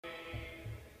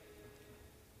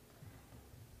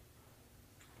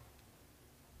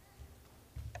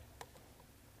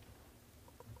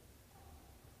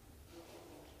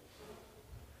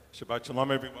Shabbat Shalom,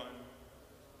 everyone.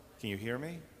 Can you hear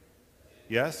me?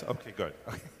 Yes? Okay, good.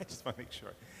 Okay, I just want to make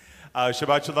sure.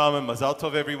 Shabbat Shalom and Mazal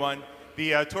Tov, everyone.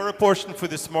 The Torah portion for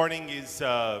this morning is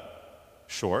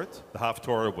short. The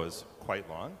Haftorah was quite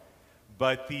long.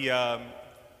 But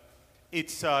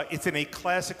it's in a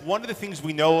classic. One of the things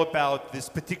we know about this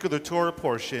particular Torah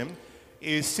portion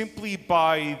is simply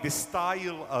by the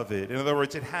style of it. In other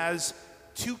words, it has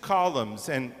two columns,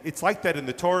 and it's like that in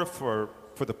the Torah for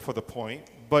the point,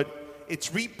 but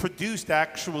it's reproduced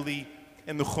actually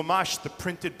in the Chumash, the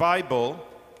printed Bible.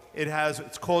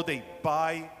 It's called a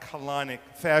bicolonic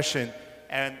fashion,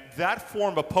 and that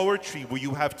form of poetry where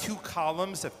you have two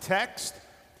columns of text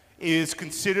is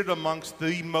considered amongst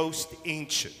the most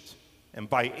ancient. And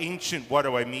by ancient, what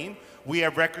do I mean? We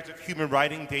have records of human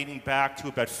writing dating back to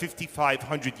about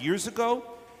 5,500 years ago.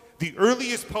 The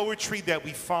earliest poetry that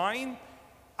we find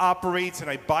operates in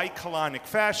a bicolonic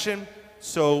fashion,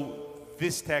 so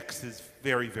this text is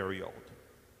very, very old.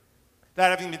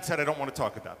 That having been said, I don't want to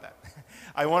talk about that.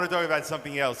 I want to talk about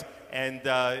something else. And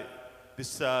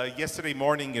yesterday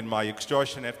morning in my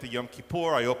exhaustion after Yom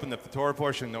Kippur, I opened up the Torah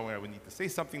portion knowing I would need to say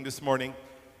something this morning.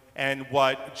 And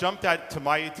what jumped out to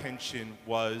my attention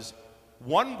was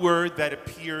one word that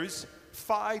appears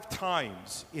 5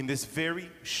 times in this very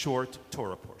short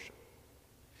Torah portion.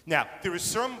 Now, there are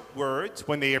some words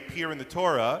when they appear in the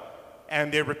Torah and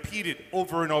they're repeated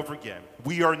over and over again.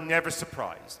 We are never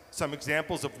surprised. Some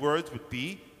examples of words would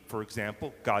be, for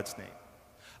example, God's name.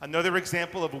 Another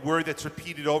example of a word that's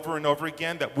repeated over and over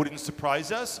again that wouldn't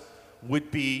surprise us would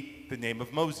be the name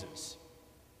of Moses.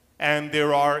 And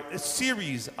there are a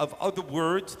series of other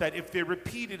words that if they're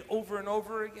repeated over and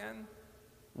over again,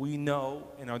 we know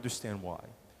and understand why.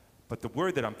 But the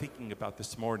word that I'm thinking about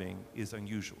this morning is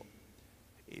unusual.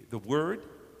 The word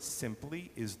simply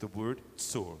is the word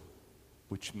tzur,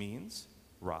 which means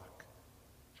rock.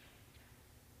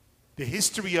 The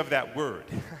history of that word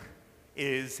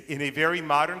is, in a very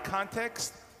modern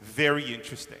context, very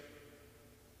interesting.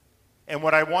 And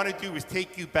what I want to do is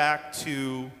take you back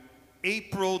to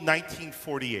April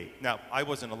 1948. Now, I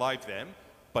wasn't alive then,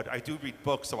 but I do read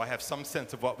books, so I have some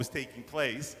sense of what was taking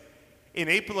place. In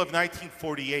April of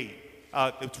 1948,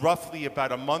 it's roughly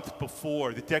about a month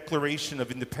before the Declaration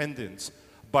of Independence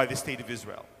by the State of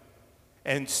Israel.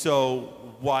 And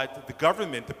so what the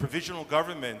government, the provisional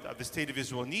government of the State of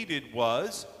Israel needed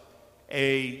was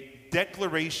a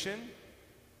Declaration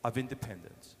of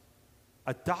Independence,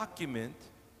 a document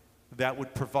that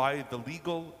would provide the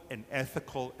legal and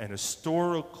ethical and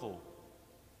historical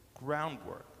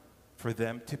groundwork for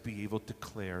them to be able to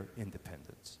declare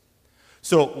independence.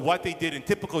 So what they did in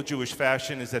typical Jewish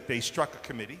fashion is that they struck a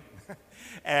committee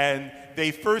and they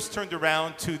first turned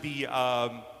around to the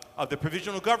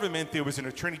provisional government. There was an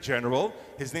attorney general.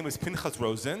 His name was Pinchas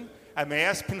Rosen, and they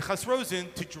asked Pinchas Rosen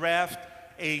to draft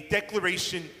a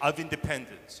Declaration of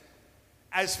Independence.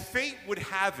 As fate would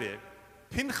have it,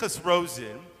 Pinchas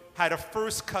Rosen had a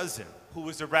first cousin who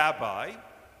was a rabbi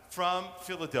from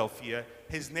Philadelphia.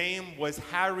 His name was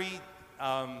Harry,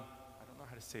 I don't know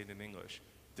how to say it in English,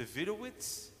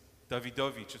 Davidovich?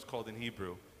 Davidovich is called in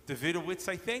Hebrew. Davidovich,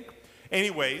 I think.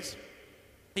 Anyways,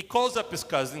 he calls up his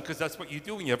cousin, because that's what you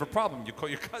do when you have a problem. You call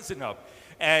your cousin up.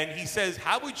 And he says,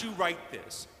 how would you write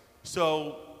this?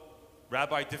 So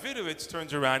Rabbi Davidovich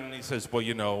turns around and he says, well,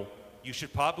 you know, you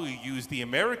should probably use the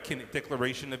American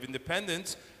Declaration of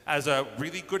Independence as a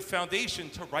really good foundation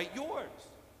to write yours.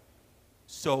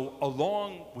 So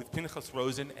along with Pinchas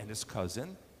Rosen and his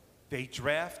cousin, they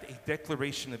draft a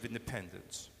Declaration of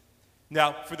Independence.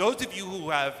 Now, for those of you who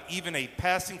have even a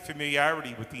passing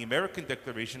familiarity with the American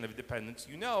Declaration of Independence,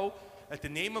 you know that the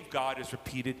name of God is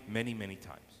repeated many, many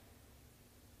times.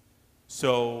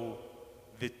 So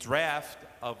the draft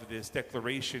of this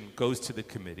declaration goes to the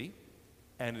committee,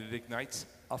 and it ignites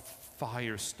a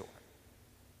firestorm.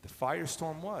 The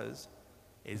firestorm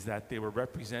is that there were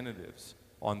representatives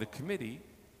on the committee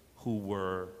who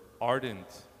were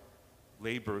ardent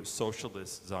labor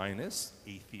socialist Zionists,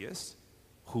 atheists,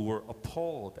 who were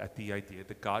appalled at the idea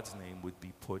that God's name would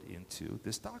be put into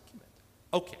this document.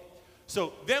 Okay,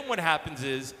 so then what happens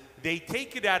is they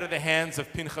take it out of the hands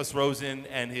of Pinchas Rosen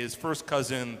and his first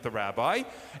cousin, the rabbi,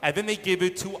 and then they give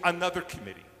it to another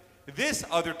committee. This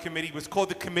other committee was called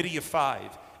the Committee of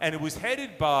Five, and it was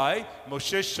headed by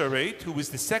Moshe Shareit, who was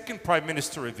the second prime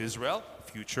minister of Israel,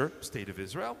 future state of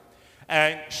Israel.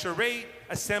 And Shareit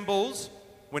assembles,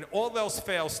 when all else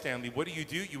fails, Stanley, what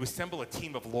do? You assemble a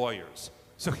team of lawyers.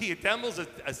 So he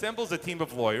assembles a team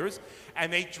of lawyers,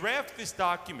 and they draft this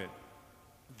document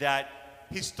that,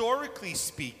 historically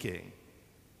speaking,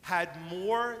 had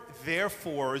more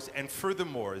therefores and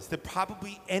furthermores than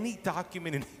probably any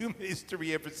document in human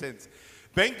history ever since.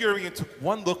 Ben-Gurion took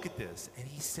one look at this and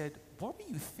he said, what were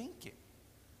you thinking?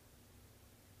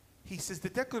 He says, the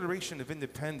Declaration of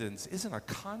Independence isn't a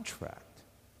contract.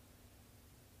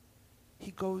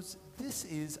 He goes, this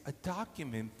is a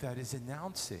document that is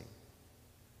announcing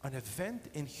an event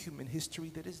in human history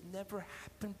that has never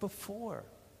happened before.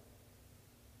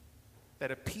 That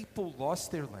a people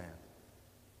lost their land,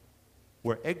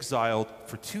 were exiled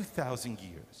for 2,000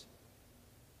 years,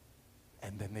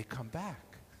 and then they come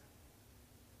back.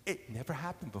 It never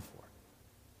happened before.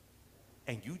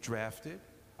 And you drafted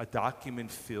a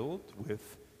document filled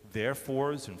with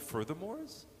therefores and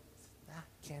furthermores? That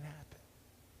can't happen.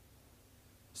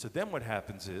 So then what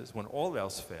happens is, when all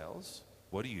else fails,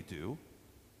 what do?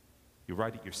 You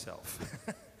write it yourself.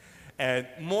 And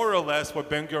more or less what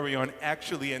Ben-Gurion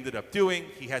actually ended up doing,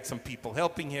 he had some people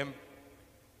helping him,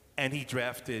 and he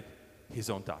drafted his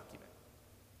own document.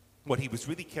 What he was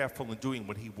really careful in doing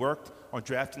when he worked on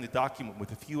drafting the document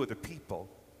with a few other people,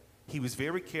 he was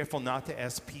very careful not to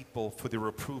ask people for their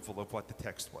approval of what the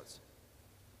text was.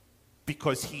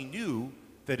 Because he knew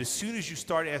that as soon as you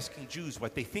start asking Jews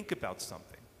what they think about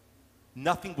something,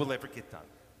 nothing will ever get done.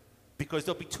 Because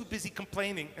they'll be too busy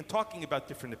complaining and talking about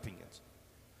different opinions.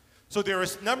 So there are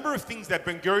a number of things that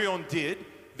Ben-Gurion did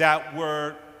that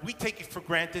were, we take it for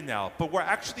granted now, but were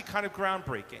actually kind of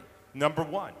groundbreaking. Number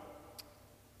one,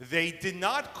 they did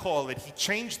not call it, he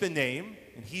changed the name.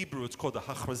 In Hebrew, it's called a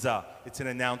hachrazah. It's an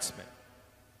announcement.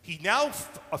 He now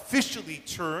officially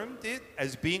termed it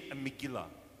as being a Megillah.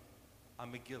 A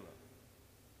Megillah.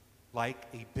 Like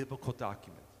a biblical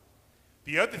document.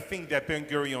 The other thing that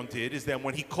Ben-Gurion did is that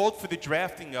when he called for the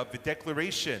drafting of the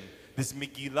declaration, this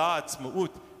Megillah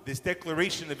Atzmaut, this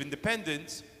Declaration of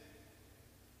Independence,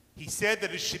 he said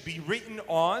that it should be written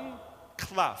on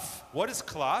klaf. What is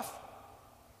klaf?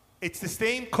 It's the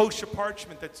same kosher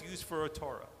parchment that's used for a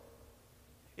Torah.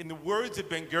 In the words of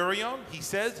Ben-Gurion, he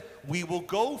says, we will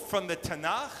go from the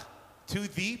Tanakh to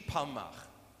the Palmach.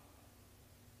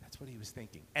 That's what he was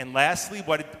thinking. And lastly,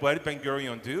 what did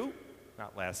Ben-Gurion do?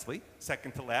 Not lastly,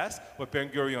 second to last, what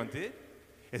Ben-Gurion did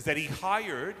is that he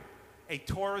hired a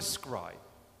Torah scribe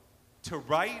to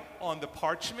write on the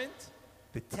parchment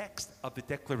the text of the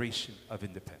Declaration of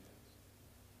Independence.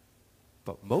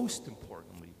 But most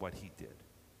importantly, what he did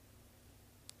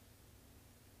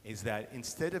is that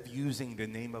instead of using the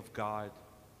name of God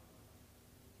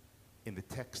in the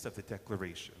text of the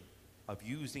Declaration, of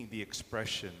using the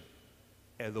expression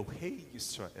Elohei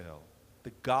Yisrael,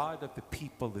 the God of the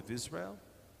people of Israel,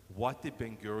 what did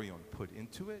Ben-Gurion put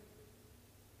into it?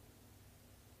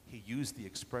 He used the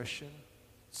expression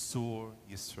Tzur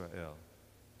Yisrael,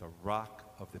 the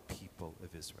rock of the people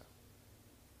of Israel.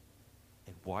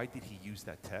 And why did he use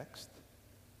that text?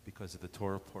 Because of the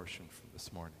Torah portion from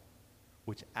this morning,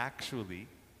 which actually,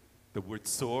 the word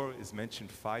Tzur is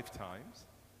mentioned 5 times.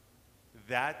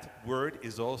 That word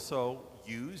is also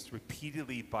used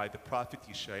repeatedly by the prophet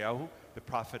Yeshayahu, the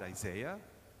prophet Isaiah.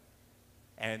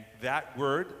 And that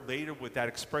word, later with that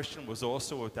expression, was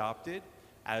also adopted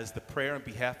as the prayer on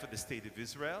behalf of the state of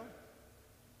Israel,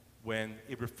 when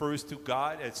it refers to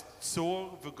God as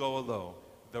Tzur v'Goalo,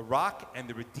 the rock and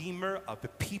the redeemer of the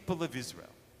people of Israel.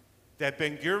 That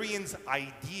Ben-Gurion's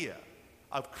idea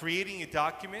of creating a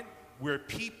document where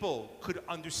people could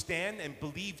understand and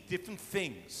believe different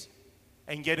things,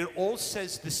 and yet it all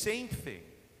says the same thing,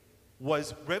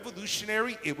 was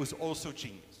revolutionary. It was also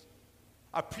genius.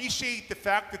 Appreciate the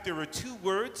fact that there are 2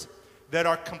 words that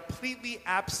are completely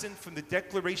absent from the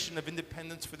Declaration of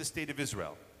Independence for the State of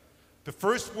Israel. The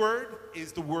first word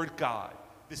is the word God.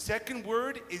 The second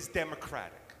word is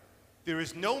democratic. There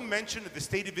is no mention of the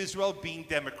State of Israel being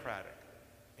democratic.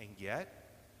 And yet,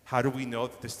 how do we know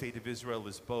that the State of Israel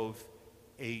is both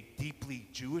a deeply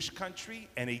Jewish country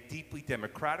and a deeply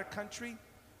democratic country?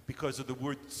 Because of the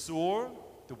word Tzur,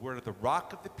 the word of the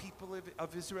rock of the people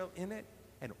of Israel in it,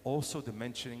 and also the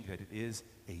mentioning that it is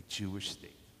a Jewish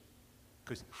state.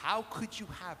 Because how could you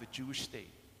have a Jewish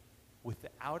state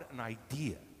without an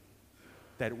idea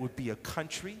that it would be a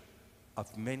country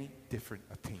of many different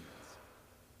opinions?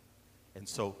 And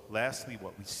so, lastly,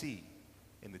 what we see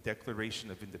in the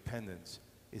Declaration of Independence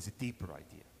is a deeper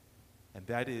idea. And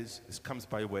that is, this comes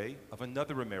by way of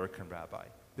another American rabbi,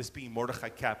 this being Mordechai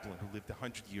Kaplan, who lived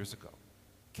 100 years ago.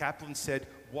 Kaplan said,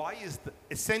 why is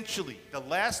essentially the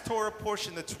last Torah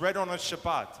portion that's read on a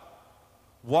Shabbat,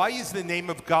 why is the name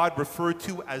of God referred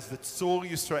to as the Tzur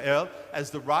Yisrael,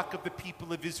 as the rock of the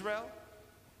people of Israel?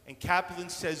 And Kaplan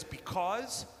says,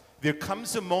 because there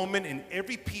comes a moment in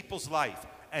every people's life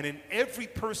and in every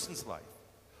person's life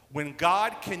When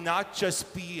God cannot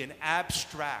just be an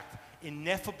abstract,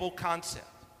 ineffable concept,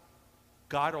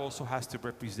 God also has to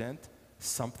represent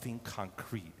something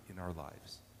concrete in our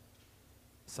lives,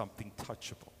 something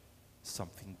touchable,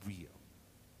 something real.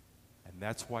 And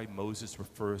that's why Moses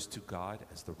refers to God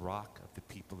as the rock of the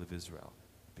people of Israel,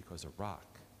 because a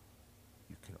rock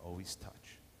you can always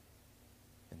touch.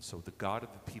 And so the God of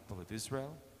the people of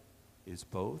Israel is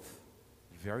both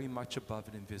very much above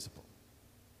and invisible,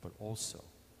 but also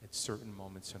at certain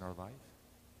moments in our life,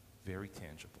 very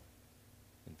tangible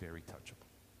and very touchable.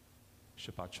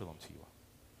 Shabbat Shalom to you all.